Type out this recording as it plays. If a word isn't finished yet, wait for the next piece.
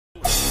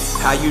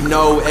How you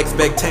know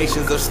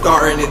expectations are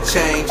starting to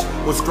change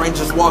when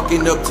strangers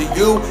walking up to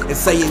you and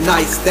saying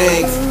nice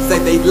things. Say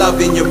they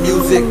loving your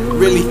music,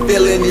 really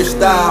feeling your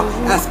style.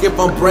 Ask if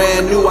I'm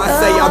brand new, I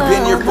say I've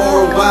been here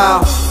for a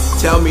while.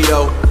 Tell me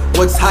though,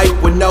 what's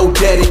hype with no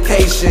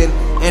dedication?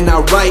 And I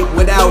write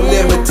without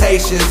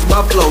limitations.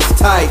 My flow's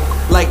tight,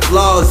 like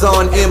laws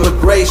on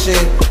immigration.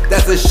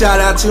 That's a shout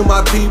out to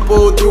my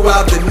people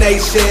throughout the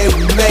nation.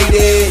 We made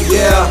it,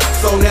 yeah.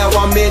 So now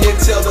I'm in it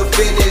till the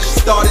finish.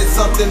 Started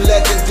something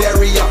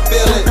legendary, I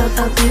feel it.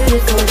 A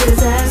beautiful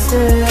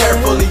disaster.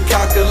 Carefully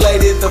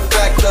calculated the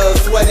factor.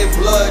 Sweat and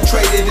blood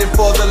traded it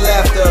for the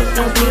laughter.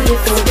 A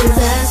beautiful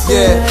disaster.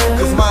 Yeah,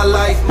 cause my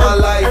life.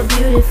 A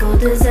beautiful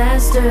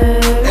disaster.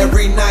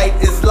 Every night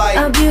is like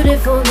a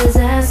beautiful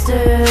disaster.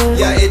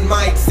 Yeah, it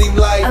might seem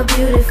like a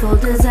beautiful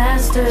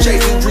disaster.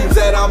 Chasing dreams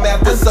that I'm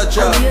after such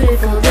a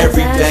beautiful disaster.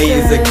 Every day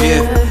is a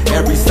gift,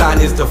 every sign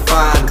is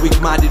defined.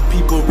 Weak-minded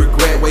people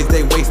regret ways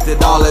they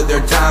wasted all of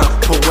their time.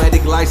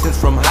 Poetic license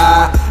from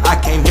high, I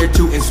came here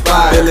to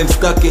inspire. Feeling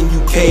stuck and you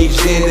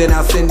caged in, then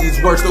I'll send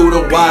these words through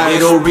the wire.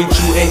 It'll reach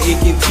you and it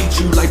can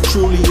teach you like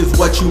truly is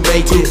what you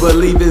make it. To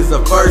believe is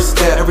the first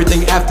step,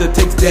 everything after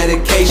takes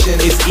dedication.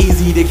 It's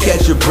easy to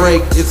catch a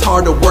break, it's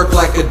hard to work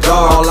like a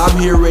dog. All I'm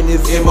hearing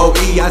is MOE,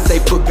 I say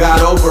put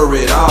God over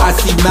it all. I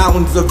see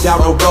mountains of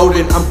doubt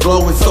eroding, I'm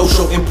glowing,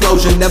 social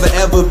implosion. Never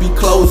ever be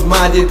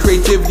closed-minded,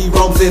 creativity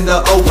roams in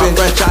the open. My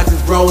franchise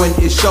is growing,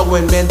 it's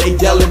showing, man, they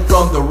yelling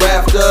from the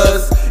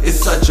rafters. It's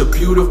such a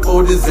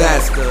beautiful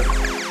disaster.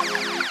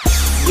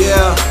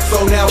 Yeah,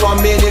 so now I'm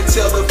in it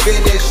till the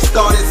finish.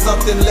 Started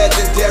something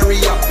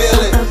legendary, I feel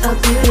it. A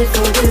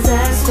beautiful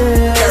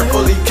disaster.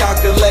 Carefully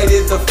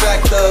calculated the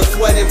factor.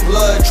 Sweat and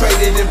blood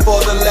traded in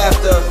for the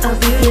laughter. A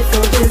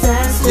beautiful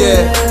disaster.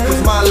 Yeah,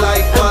 cause my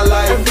life.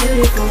 A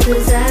beautiful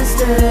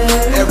disaster.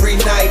 Every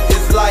night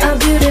is like a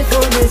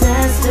beautiful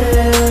disaster.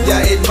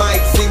 Yeah, it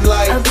might seem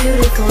like a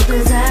beautiful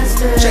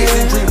disaster.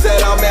 Chasing dreams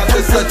that I'm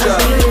after such a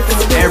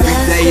every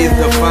day is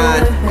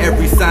defined,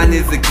 every sign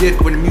is a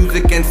gift. When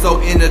music and so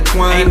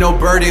intertwined, ain't no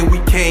burden we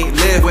can't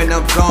live. When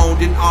I'm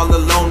zoned and all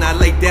alone, I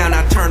lay down,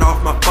 I turn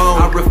off my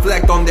phone. I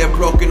reflect on that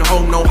broken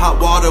home, no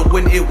hot water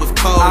when it was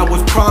cold. I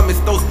was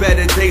promised those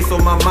better days, so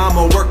my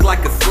mama worked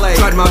like a slave.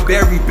 Tried my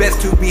very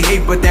best to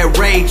behave, but that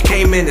rage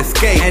came and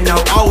escaped. And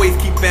I'll always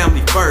keep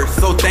family first,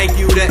 so thank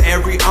you to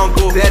every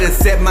uncle that has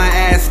set my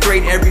ass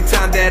straight every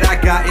time that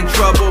I got in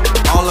trouble.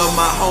 All of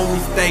my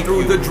homies, thank you.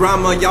 Through the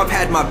drama, y'all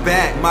had my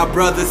back. My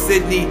brother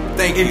Sydney,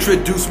 thank you.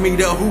 Introduced me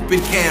to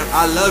hooping camp.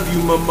 I love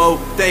you, Momo,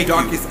 thank you.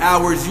 Darkest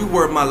hours, you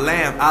were my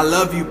lamp. I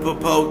love you,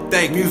 Popo,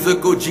 thank you.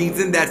 Musical genes,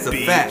 and that's a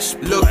fact.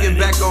 Looking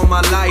back on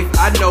my life,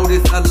 I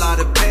noticed a lot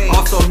of pain.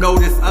 Also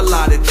noticed a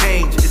lot of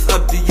change. It's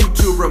up to you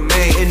to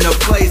remain in a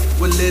place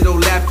with little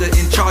laughter,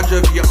 in charge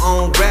of your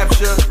own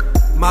rapture.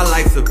 My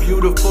life's a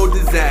beautiful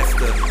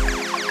disaster.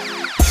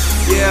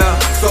 Yeah,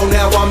 so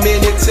now I'm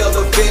in it till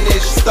the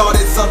finish.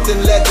 Started something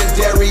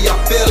legendary, I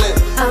feel it.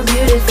 A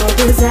beautiful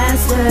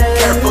disaster.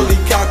 Carefully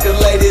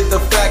calculated the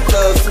factor.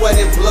 Sweat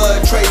and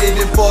blood traded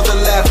in for the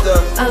laughter.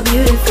 A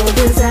beautiful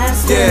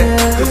disaster.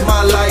 Yeah, cause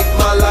my life.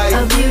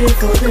 A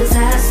beautiful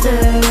disaster.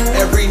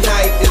 Every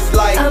night is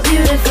like a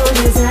beautiful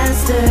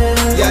disaster.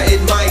 Yeah,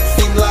 it might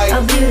seem like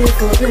a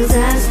beautiful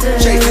disaster.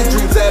 Chasing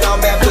dreams that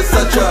I'm after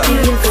such a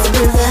beautiful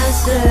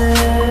disaster.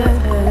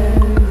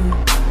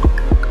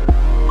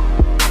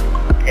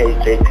 Hey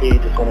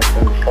JP, just want to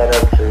send a shout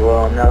out to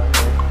ROEL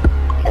Nelson.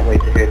 Can't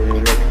wait to hear the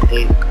new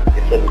mixtape.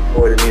 Like I said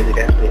before, the music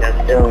actually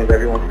has feelings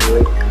everyone can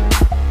relate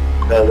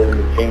to. Better living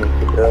the dream,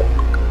 keep it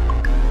up.